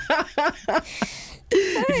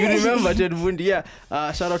 If you remember Ted Bundy, yeah.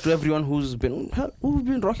 Shout out to everyone who's been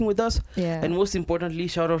rocking with us. Yeah. And most importantly,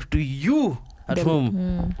 shout out to you at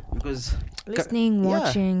home. Because Listening,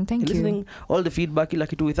 watching, thank you. listening, all the feedback, kila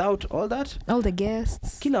kitu. Without all that, All the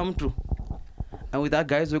guests. kila mtu. And with that,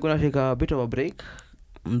 guys, we're going to take a bit of a break.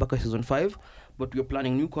 Mbaka season 5. But we're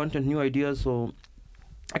planning new content, new ideas, so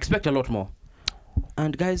expect a lot more.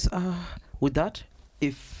 And guys, with that,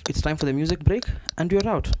 if it's time for the music break, and we're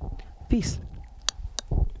out. Peace.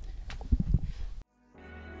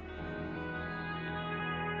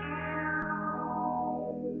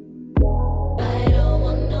 I don't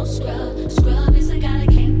want no scrub. Scrub is a guy that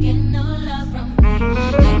can't get no love from me.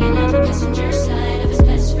 Hanging out the passenger side of his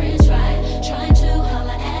best friend's ride, trying to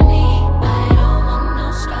holler at me. I don't want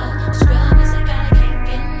no scrub. Scrub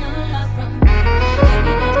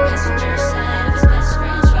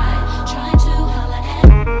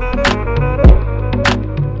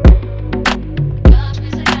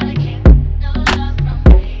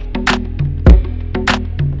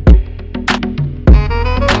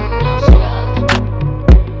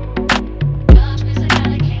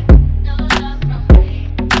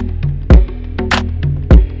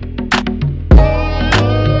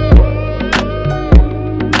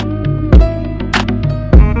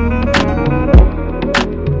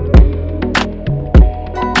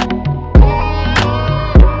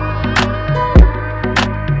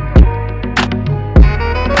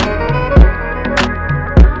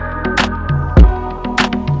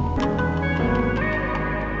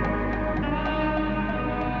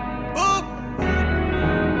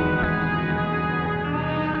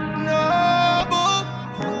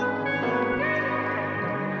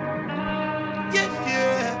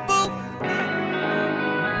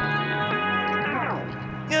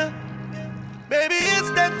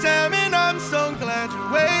time and I'm so glad you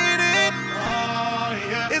waited.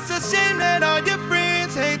 It's a shame that all your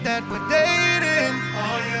friends hate that we're dating.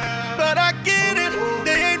 But I get it,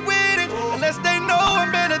 they ain't with it unless they know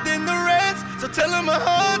I'm better than the rest. So tell them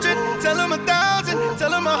 100, tell them 1,000, tell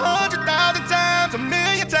them 100,000 times, a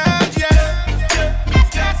million times, yes.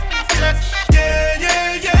 Yeah,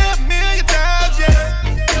 yeah, yeah, a million times, yes.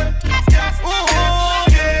 Ooh,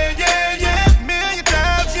 yeah, yeah, yeah, million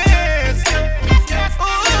times, yes.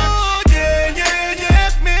 Ooh, yeah, yeah, yeah,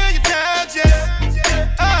 million times, yes.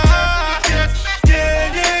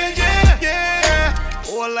 Yeah, yeah, yeah, yeah.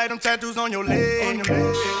 Oh, I like them tattoos on your leg.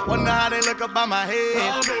 Wonder how they look up by my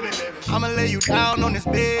head. I'ma lay you down on this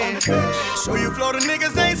bed. Show you Florida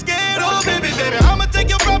niggas ain't scared. Oh, baby, baby, I'ma take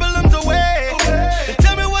your problems away. And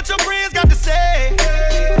tell me what your friends got to say.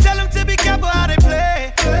 Tell them to be careful how they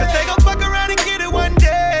play. Cause they gon' fuck around and get it one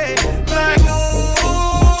day. Like, ooh,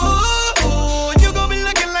 you gon' be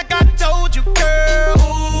looking like I told you, girl.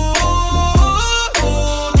 Ooh,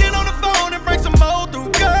 get on the phone and break some more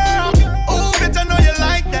through, girl. Ooh, bitch, I know you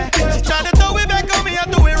like that. She tried to throw it back on me, I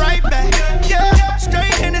threw it right back. Yeah,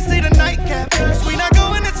 straight Hennessy the nightcap. Cause we not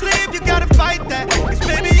going to sleep, you gotta fight that. Cause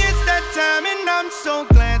baby, it's that time and I'm so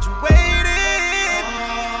glad you waited.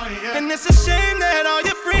 And it's a shame that all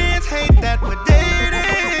your friends hate that we're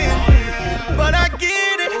dating. But I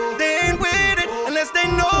get it, they ain't with it unless they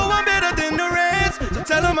know I'm better than the rest. So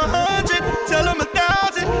tell them 100, tell them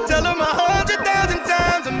 1,000, tell them 100,000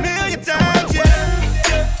 times, a million times, yeah.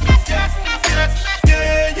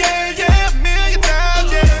 Yeah, yeah, yeah, a million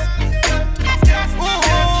times, yeah. Ooh,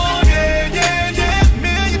 yeah, yeah, yeah, a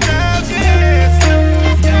million times, yes.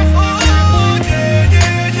 Ooh, yeah,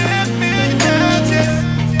 yeah, yeah, a million times, yes.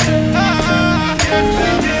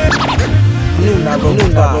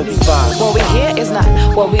 What we hear is not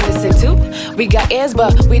what we listen to. We got ears,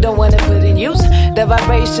 but we don't wanna put in use. The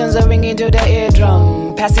vibrations are ringing to the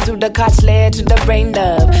eardrum, passing through the couch layer to the brain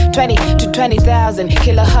dove. 20 to 20,000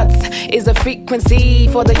 kilohertz is a frequency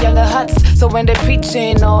for the younger huts. So when they're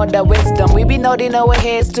preaching all the wisdom, we be nodding our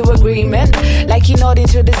heads to agreement, like he nodding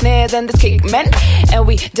to the snares and the kick men. And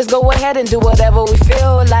we just go ahead and do whatever we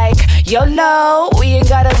feel like. YOLO, we ain't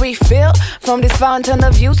gotta refill from this fountain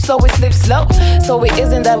of youth, so we slip slow. So it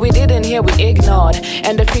isn't that we didn't hear, we ignored,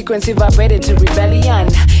 and the frequency vibrated to rebellion.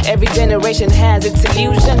 Every generation has its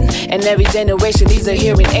illusion, and every generation needs a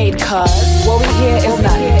hearing aid. Cause what we hear is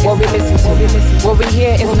not what we listen to. What we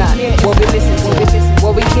hear is not what we listen to.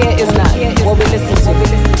 What we hear is not what we listen to.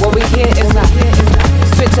 What we hear is not.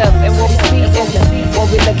 Switch up, and what we see isn't what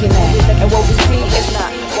we're looking at. And what we see is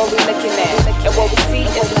not what we're looking at. And what we see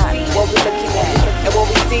is not what we're looking at. And what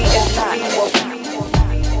we see is not what we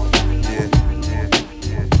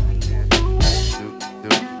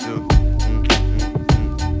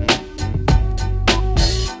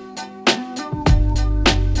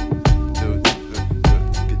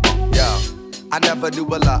I never knew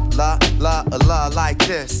a la like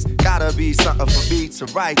this. Gotta be something for me to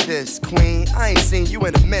write this. Queen, I ain't seen you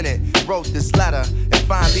in a minute. Wrote this letter and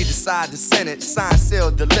finally decided to send it. Signed,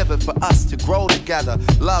 sealed, delivered for us to grow together.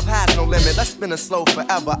 Love has no limit, let's spin it slow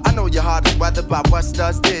forever. I know your heart is weathered by what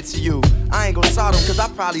studs did to you. I ain't gon' sort them cause I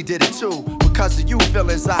probably did it too. Because of you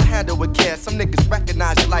feelings I handle with care. Some niggas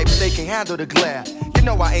recognize your life but they can handle the glare. You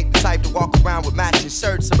know I ain't the type to walk around with matching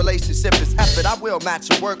shirts. A relationship is effort, I will match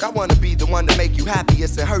your work. I wanna be the one to make you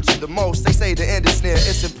happiest and hurt you the most. They say the end is near,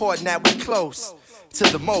 it's important that we close to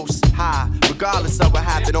the most high. Regardless of what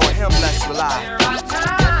happened on him, let's rely.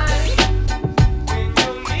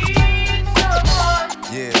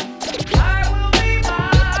 Yeah.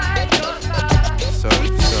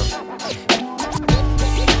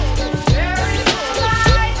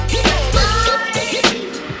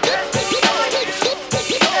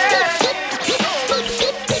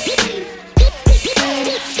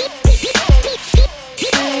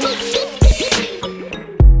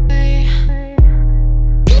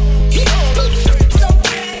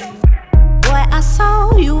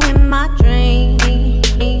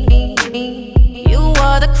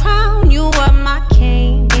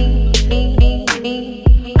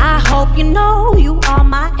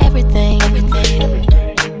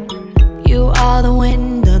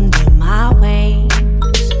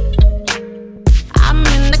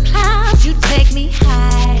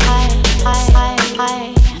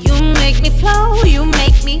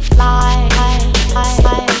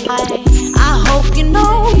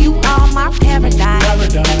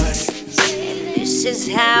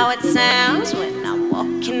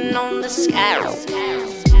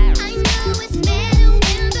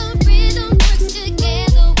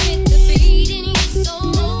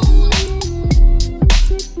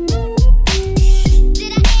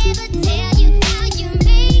 Did I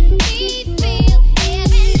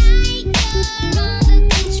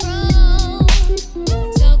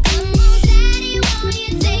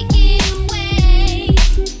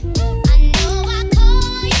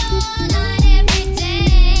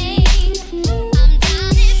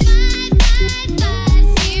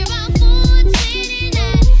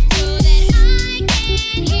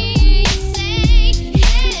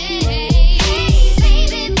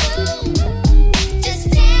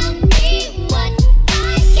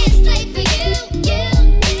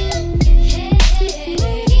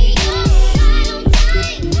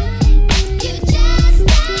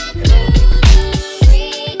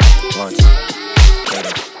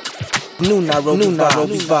New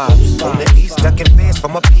Nairobi vibes. On the east, ducking fans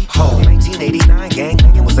from a peephole. 1989 gang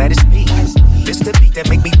banging was at its peak. This the beat that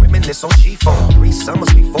make me reminisce on G-Phone. 3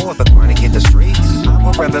 summers before the grind hit the streets. I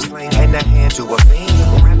would rather slang hand to hand to a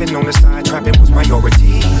fiend. Rapping on the side, trapping was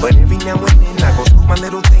priority. But every now and then I go scoop my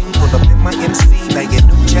little thing, pull up in my MC, like a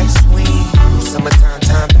new jet swing. Summertime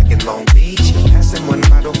time back in Long Beach. Passing 1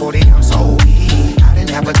 bottle 40 ounce OE. I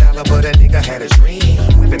didn't have $1, but a nigga had a dream.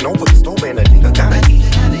 Whipping over the stove and a nigga gotta eat.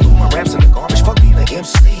 Threw my raps in the garbage, fuck being an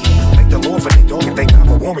MC. Thank the Lord for the dog and thank God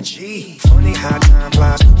for Warren G. Funny how time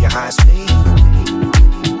flies with your high speed.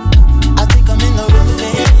 I think I'm in the real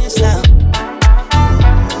fence now.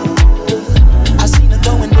 I seen her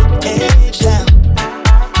throwing the edge down.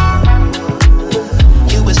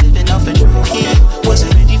 You was living off a dream kid.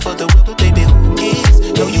 Wasn't ready for the world, but baby, who is?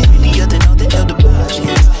 Know you readier than all the elder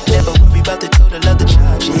budgets. Never worry about the total of the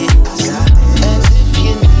charges. As if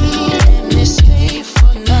you need an escape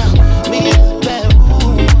for now. Me and bad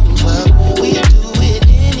room, we do it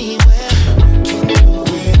anywhere.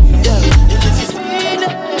 Yeah, and if you feel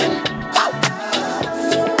it,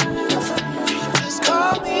 just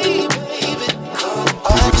call me, baby.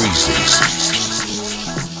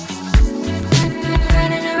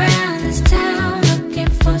 Running around this town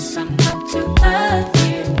looking for someone to love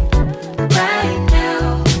you right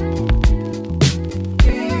now.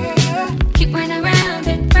 Keep running round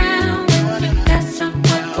and round when you got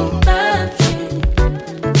someone who loves you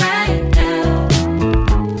right now.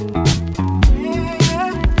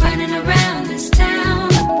 Running around this town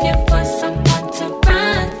looking for someone to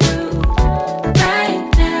run through right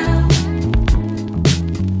now.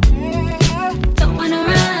 Don't wanna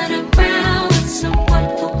run around with someone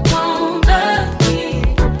who won't love me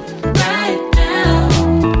right now.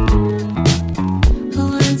 Who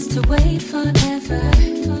wants to wait forever?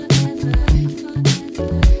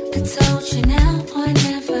 I told you now or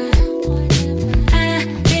never. I've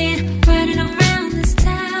been running around this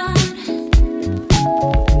town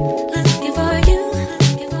looking for you.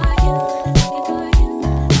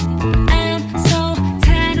 I'm so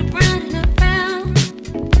tired of running around.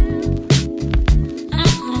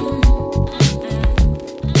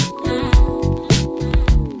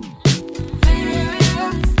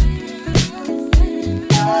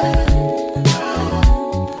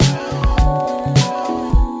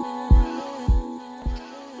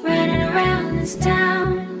 Running around this town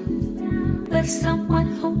with someone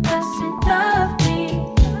who doesn't love me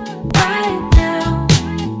right now.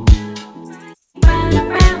 Run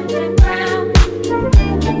around and round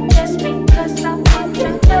just because I want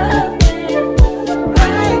your loving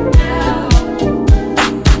right now.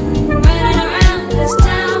 Running around this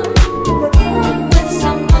town with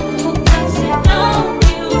someone who doesn't know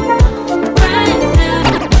you right now.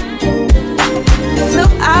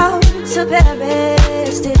 Flew out to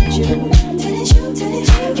Paris, did you?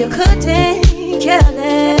 You couldn't care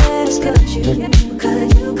less, could you?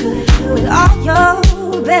 With all your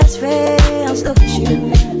best friends, look at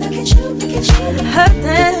you. Heard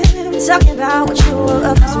them talking about what you were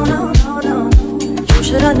up to. No. You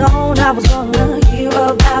should've known I was gonna hear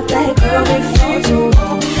about that girl before too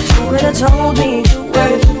long. You could've told me you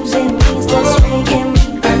were using me, that's making me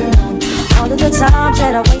alone. All of the times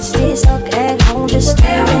that I wasted stuck at home just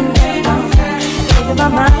staring at my phone. Thinking my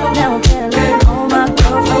mind now, I'm telling all my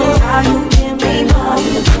girlfriends how you did me wrong.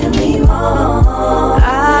 You did me wrong. I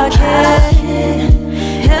can't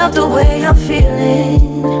help the way I'm feeling.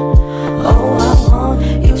 Oh, I want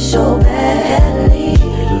you so badly.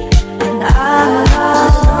 And I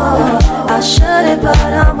know I shouldn't, but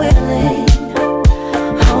I'm willing.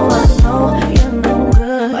 Oh, I know you're no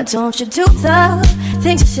good. Why don't you do the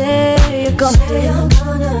things you say you're gonna do?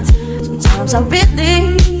 Sometimes I really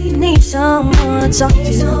need someone to talk to.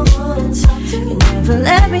 You never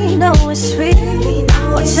let me know it's sweet,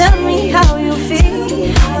 or tell me how you feel.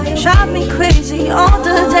 You drive me crazy on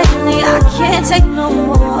the daily, I can't take no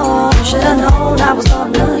more. You should've known I was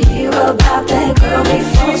gonna hear about that girl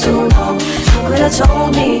before too long. You could've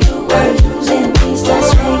told me you were using me,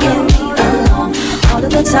 that's making me alone. All of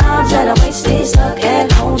the times that I wasted stuck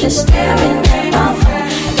at home just staring at my phone.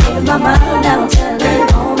 Giving my mind now, telling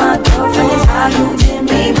all my girlfriends how you did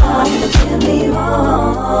me wrong. You did me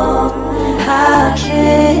wrong. I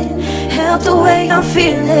can't help the way I'm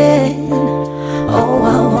feeling. Oh,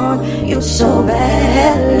 I want you so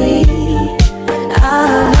badly.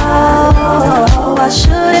 I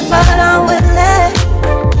shouldn't, but I'm willing.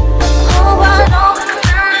 Oh, I know.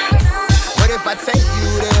 What if I take you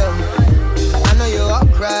there? I know you're all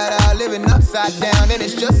cried out, living upside down, and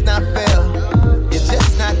it's just not fair. You're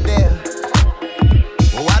just not there.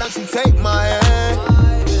 Well, why don't you take my hand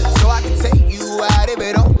so I can take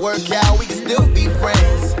work out, we can still be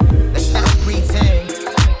friends. Let's not pretend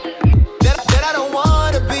that I don't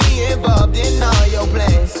wanna be involved in all your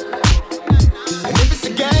plans. And if it's a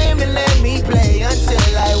game, then let me play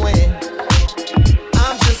until I win.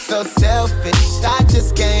 I'm just so selfish, I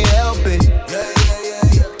just can't help it.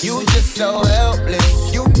 You just so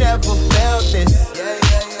helpless, you never felt this.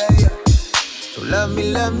 So love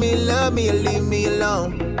me, love me, love me, or leave me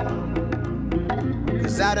alone.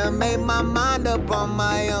 Cause I done made my mind up on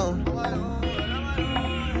my own.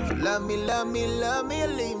 So love me, love me, love me, or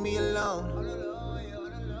leave me alone.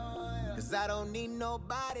 Cause I don't need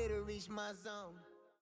nobody to reach my zone.